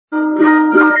Hello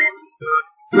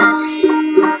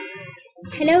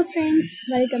friends,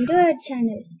 welcome to our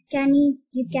channel.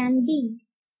 You can be.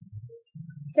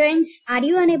 Friends, are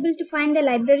you unable to find the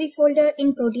library folder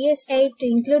in proteus8 to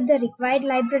include the required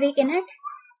library in it?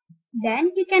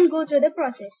 Then you can go through the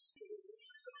process.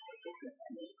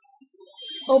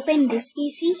 Open this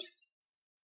PC.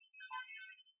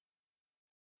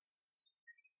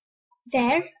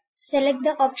 There, select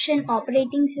the option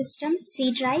Operating System,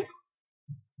 C drive.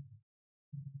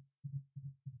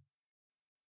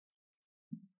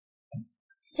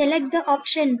 Select the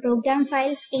option Program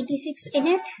Files 86 in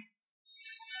it.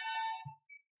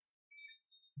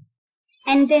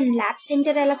 And then Lab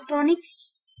Center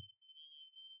Electronics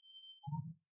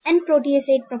and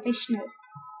proteus8 Professional.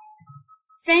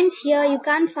 Friends, here you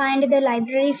can't find the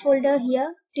library folder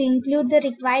here to include the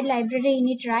required library in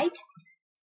it, right?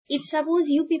 If suppose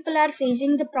you people are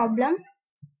facing the problem,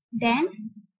 then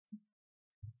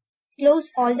close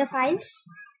all the files.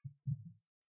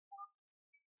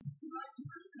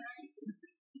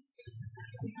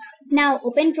 Now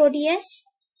open Proteus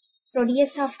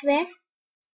software.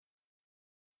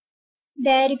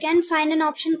 There you can find an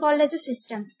option called as a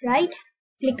system, right?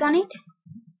 Click on it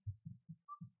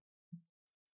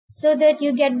so that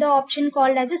you get the option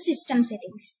called as a system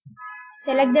settings.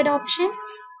 Select that option.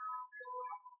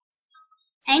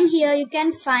 And here you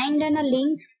can find a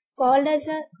link called as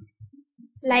a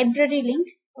library link.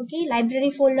 Okay,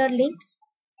 library folder link.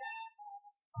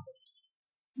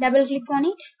 Double click on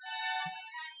it.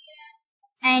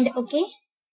 And okay.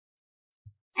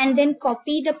 And then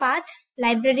copy the path,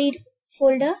 library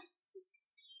folder.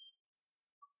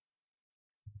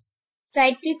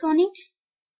 Right click on it.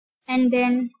 And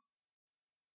then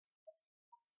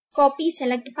copy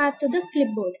select path to the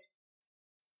clipboard.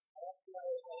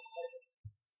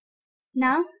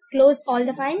 Now close all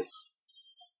the files.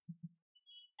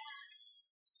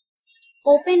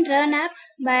 Open Run app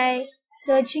by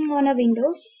searching on a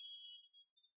Windows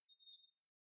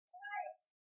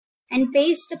and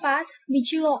paste the path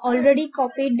which you already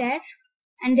copied there,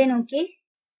 and then OK.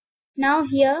 Now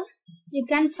here you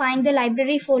can find the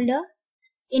library folder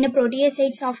in a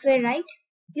proteus8 software, right?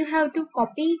 You have to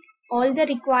copy all the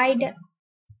required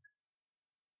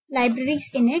libraries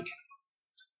in it.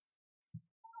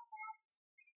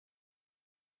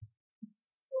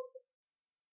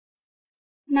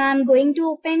 Now I'm going to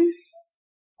open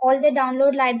all the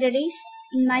download libraries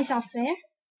in my software.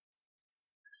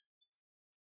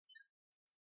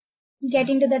 Get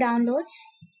into the downloads.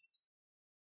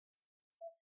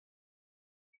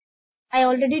 I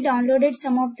already downloaded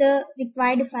some of the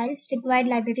required files, required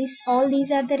libraries. All these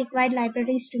are the required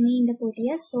libraries to me in the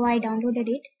Proteus, so I downloaded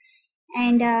it.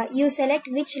 And you select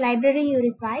which library you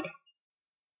required.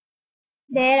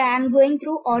 There I am going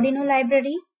through Arduino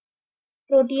library,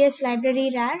 Proteus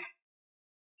library rar,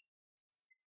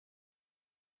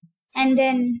 and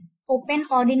then open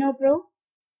Arduino Pro.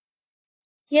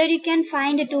 Here you can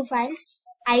find two files,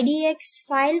 IDX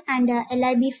file and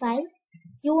lib file.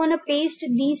 You want to paste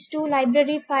these two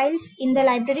library files in the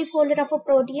library folder of a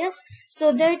Proteus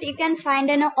so that you can find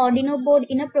an Arduino board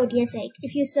in a proteus8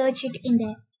 if you search it in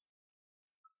there.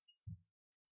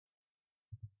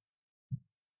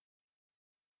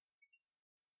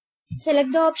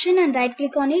 Select the option and right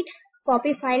click on it.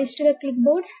 Copy files to the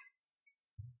clipboard.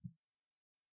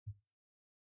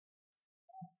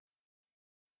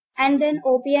 And then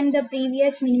open the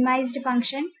previous minimized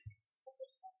function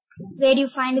where you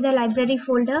find the library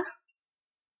folder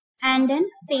and then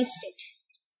paste it.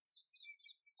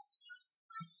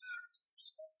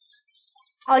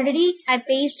 Already I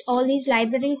pasted all these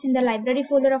libraries in the library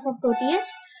folder of a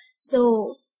Proteus.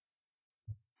 So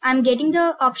I'm getting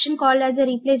the option called as a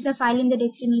replace the file in the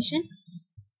destination.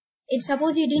 If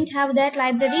suppose you didn't have that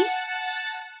library,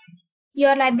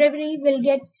 your library will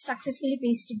get successfully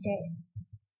pasted there.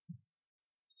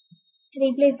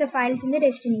 Replace the files in the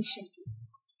destination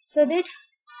so that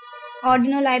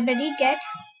Arduino library get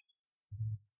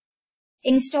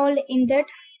installed in that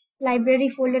library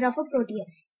folder of a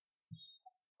Proteus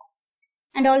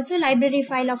and also library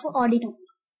file of a Arduino.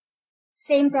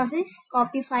 Same process,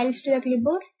 copy files to the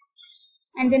clipboard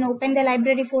and then open the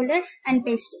library folder and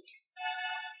paste it.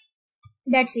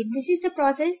 That's it. This is the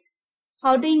process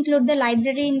how to include the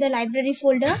library in the library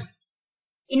folder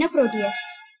in a Proteus.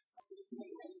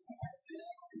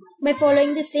 By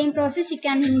following the same process, you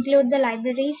can include the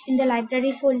libraries in the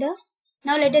library folder.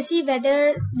 Now let us see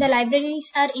whether the libraries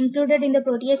are included in the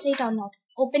proteus8 or not.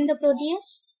 Open the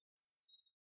Proteus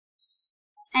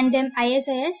and then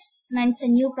ISIS means a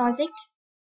new project,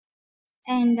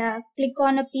 and click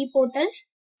on a P portal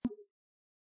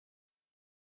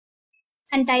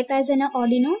and type as an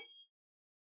Arduino.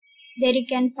 There you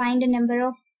can find a number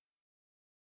of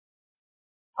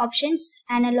options,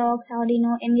 analogs,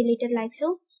 Arduino, emulator, like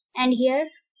so. And here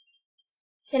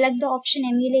select the option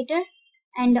emulator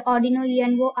and Arduino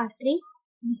UNO R3.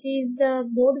 This is the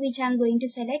board which I am going to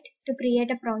select to create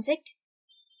a project.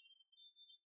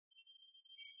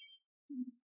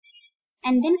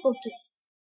 And then OK.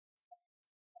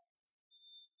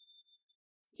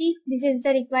 See, this is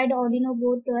the required Arduino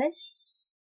board to us.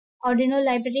 Arduino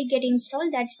library get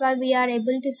installed. That's why we are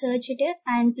able to search it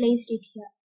and placed it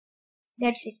here.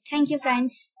 That's it. Thank you,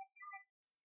 friends.